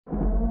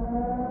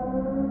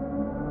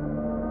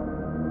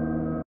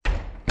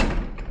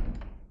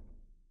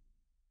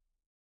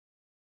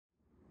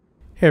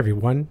Hey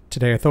everyone,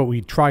 today I thought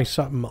we'd try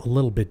something a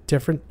little bit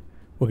different.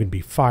 We're going to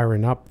be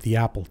firing up the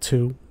Apple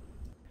II.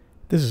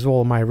 This is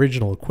all my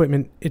original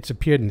equipment. It's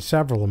appeared in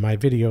several of my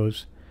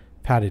videos.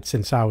 I've had it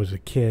since I was a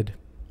kid.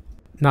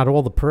 Not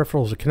all the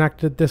peripherals are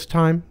connected this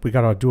time. We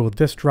got our dual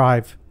disk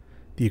drive,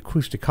 the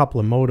acoustic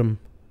coupler modem,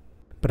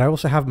 but I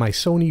also have my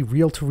Sony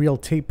reel-to-reel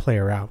tape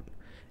player out.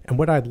 And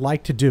what I'd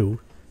like to do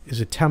is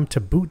attempt to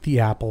boot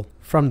the Apple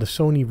from the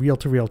Sony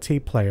reel-to-reel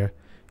tape player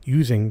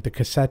using the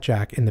cassette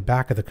jack in the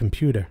back of the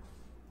computer.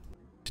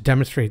 To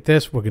demonstrate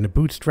this, we're going to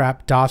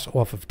bootstrap DOS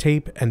off of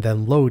tape and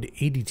then load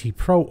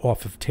Adtpro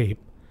off of tape.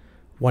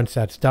 Once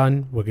that's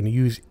done, we're going to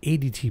use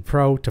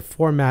Adtpro to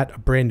format a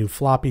brand new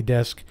floppy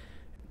disk,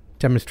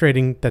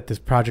 demonstrating that this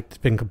project has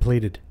been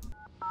completed.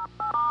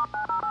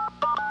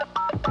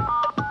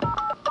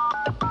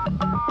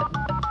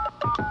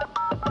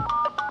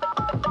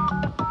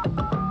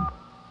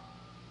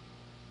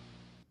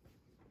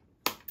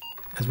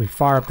 As we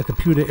fire up the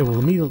computer, it will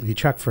immediately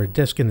check for a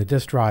disk in the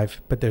disk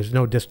drive, but there's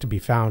no disk to be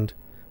found.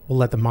 We'll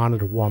let the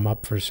monitor warm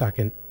up for a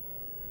second.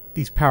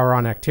 These power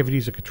on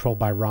activities are controlled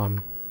by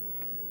ROM.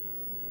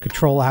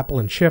 Control Apple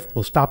and Shift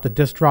will stop the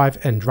disk drive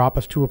and drop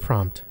us to a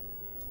prompt.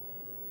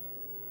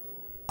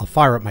 I'll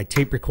fire up my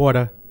tape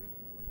recorder.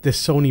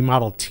 This Sony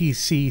model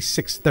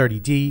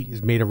TC-630D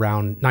is made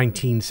around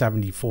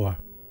 1974.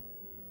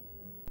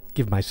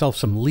 Give myself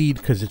some lead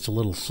because it's a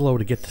little slow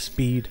to get to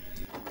speed.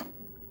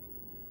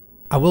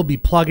 I will be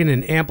plugging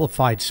an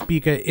amplified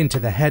speaker into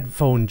the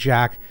headphone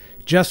jack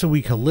just so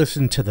we can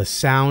listen to the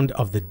sound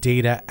of the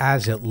data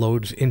as it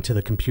loads into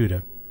the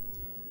computer.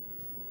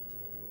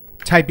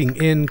 Typing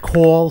in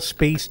call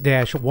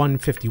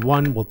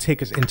 --151 will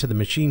take us into the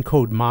machine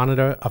code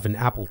monitor of an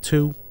Apple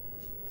II.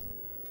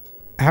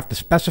 I have to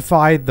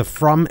specify the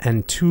from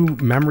and to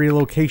memory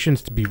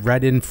locations to be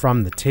read in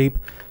from the tape,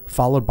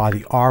 followed by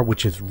the R,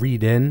 which is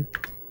read in.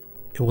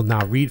 It will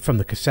now read from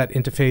the cassette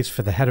interface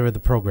for the header of the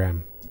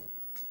program.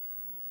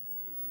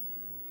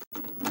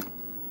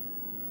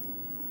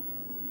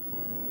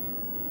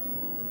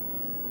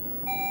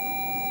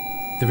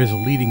 There is a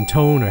leading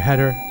tone or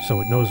header, so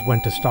it knows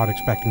when to start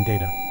expecting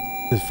data.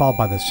 This is followed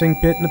by the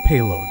sync bit and the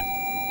payload.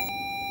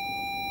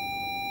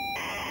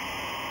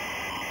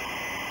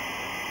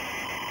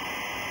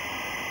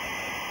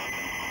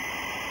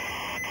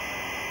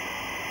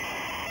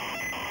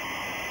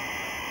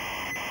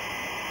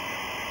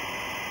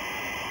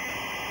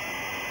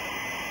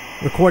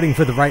 Recording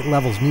for the right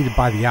levels needed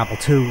by the Apple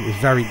II is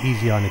very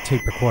easy on a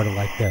tape recorder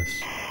like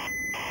this.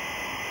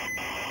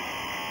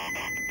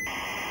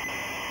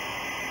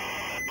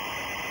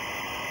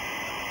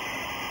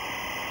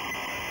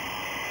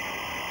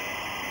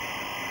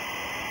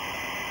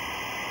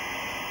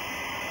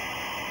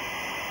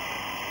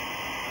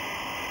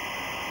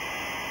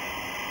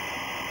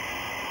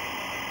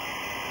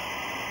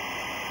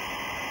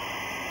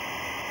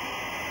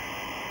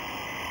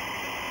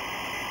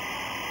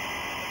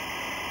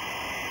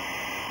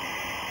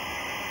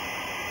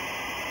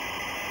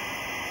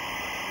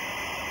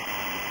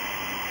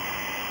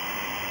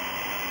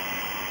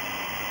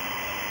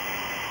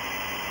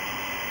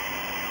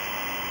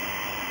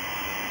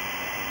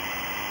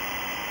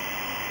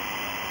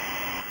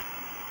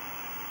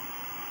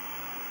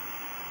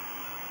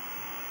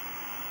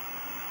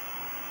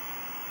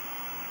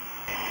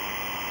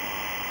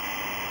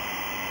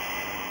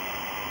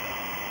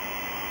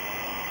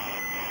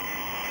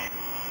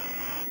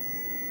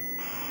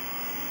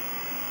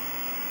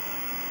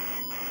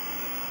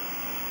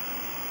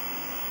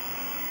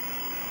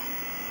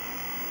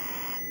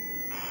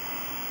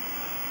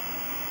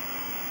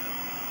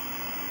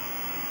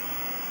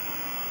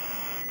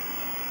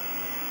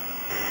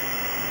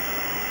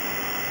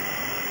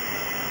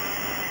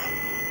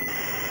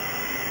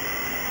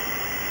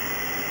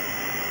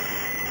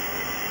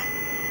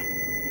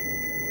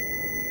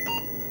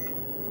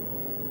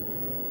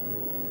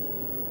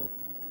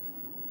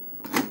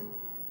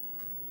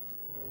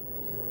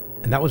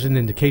 And that was an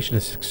indication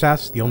of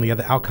success. The only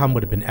other outcome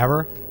would have been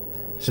error.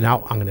 So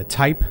now I'm going to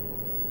type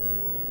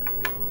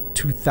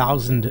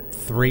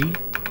 2003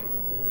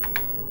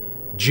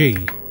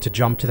 G to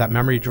jump to that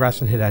memory address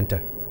and hit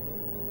enter.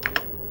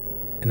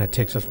 And that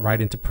takes us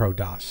right into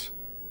Prodos.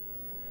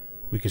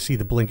 We can see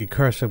the blinking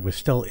cursor. We're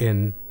still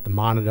in the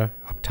monitor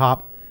up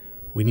top.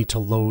 We need to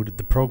load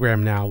the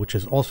program now, which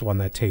is also on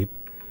that tape.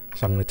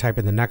 So I'm going to type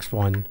in the next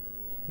one,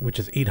 which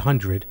is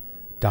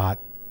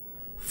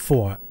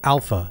 800.4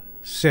 alpha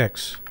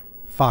 6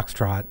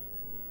 Foxtrot,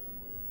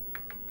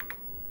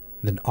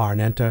 then R and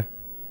enter,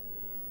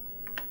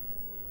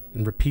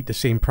 and repeat the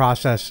same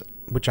process,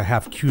 which I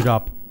have queued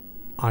up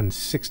on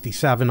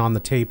 67 on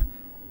the tape.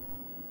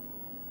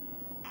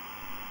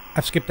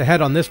 I've skipped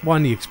ahead on this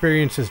one. The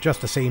experience is just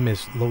the same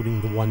as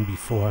loading the one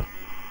before.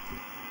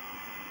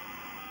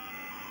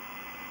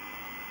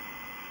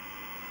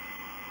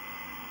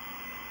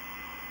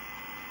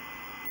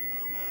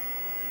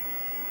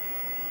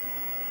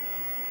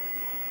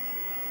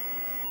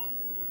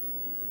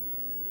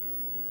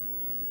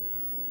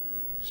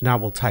 So now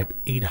we'll type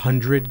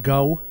 800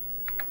 go,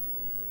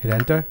 hit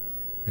enter,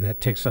 And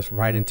that takes us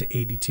right into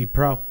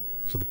Adtpro.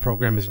 So the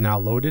program is now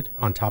loaded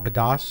on top of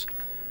DOS.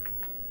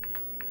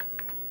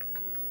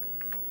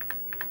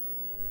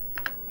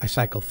 I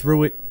cycle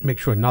through it, make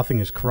sure nothing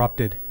is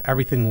corrupted,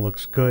 everything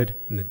looks good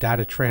in the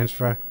data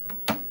transfer.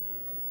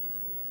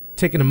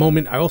 Taking a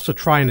moment, I also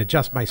try and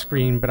adjust my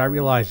screen, but I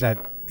realize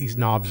that these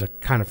knobs are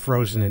kind of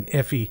frozen and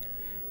iffy.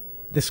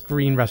 This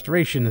screen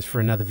restoration is for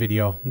another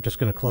video. I'm just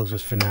going to close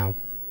this for now.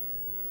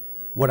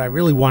 What I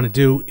really want to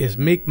do is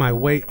make my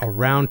way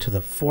around to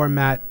the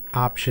format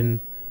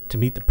option to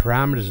meet the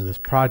parameters of this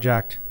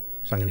project.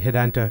 So I'm going to hit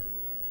enter.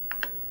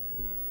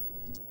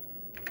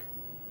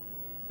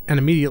 And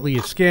immediately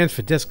it scans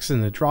for disks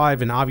in the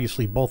drive, and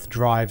obviously both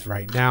drives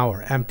right now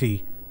are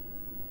empty.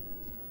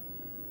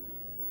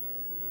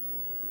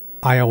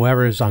 I/O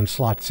errors on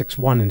slot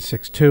 6.1 and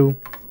 6.2.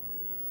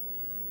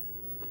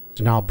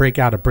 So now I'll break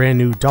out a brand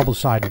new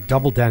double-sided,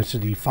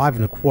 double-density 5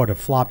 1/4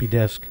 floppy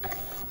disk.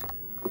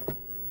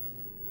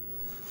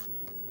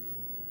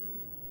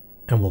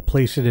 And we'll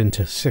place it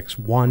into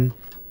 6.1.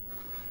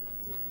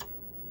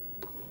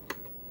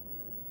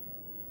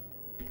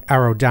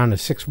 Arrow down to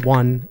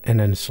 6.1 and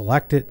then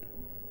select it.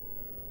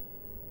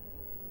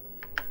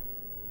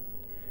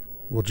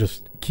 We'll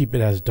just keep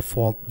it as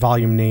default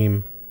volume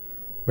name,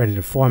 ready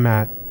to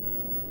format.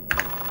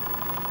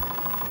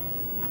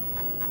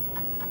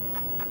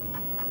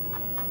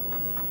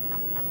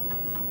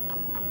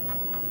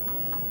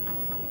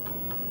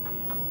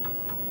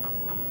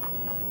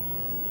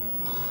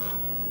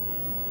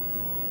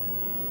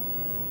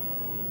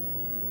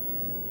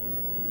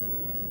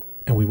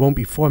 And we won't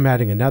be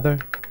formatting another.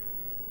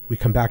 We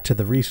come back to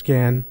the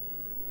rescan.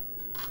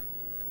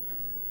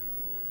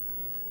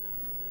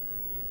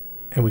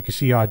 And we can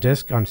see our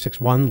disk on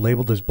 6.1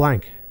 labeled as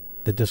blank.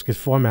 The disk is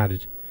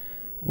formatted.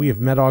 We have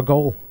met our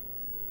goal.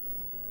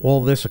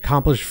 All this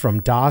accomplished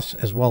from DOS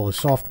as well as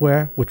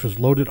software, which was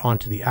loaded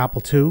onto the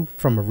Apple II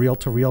from a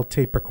reel-to-reel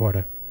tape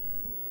recorder.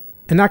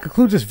 And that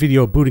concludes this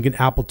video of booting an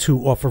Apple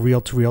II off a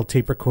reel-to-reel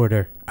tape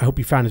recorder. I hope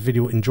you found this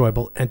video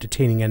enjoyable,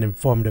 entertaining, and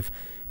informative.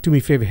 Do me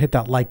a favor, hit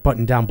that like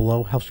button down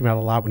below. Helps me out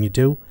a lot when you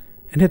do.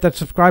 And hit that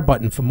subscribe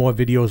button for more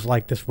videos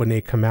like this when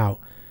they come out.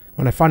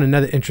 When I find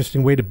another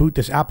interesting way to boot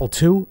this Apple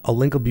II, a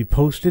link will be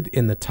posted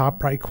in the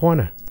top right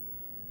corner.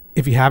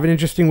 If you have an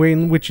interesting way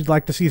in which you'd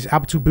like to see this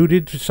Apple II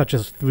booted, such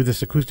as through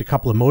this acoustic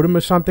coupler modem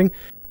or something,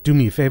 do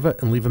me a favor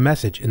and leave a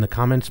message in the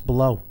comments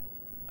below.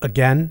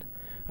 Again,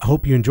 I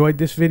hope you enjoyed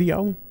this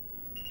video.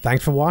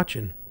 Thanks for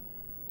watching.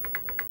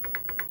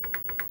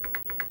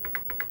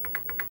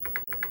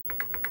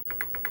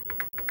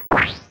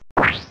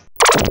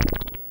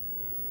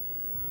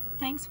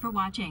 Thanks for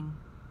watching.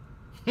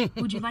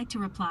 Would you like to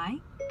reply?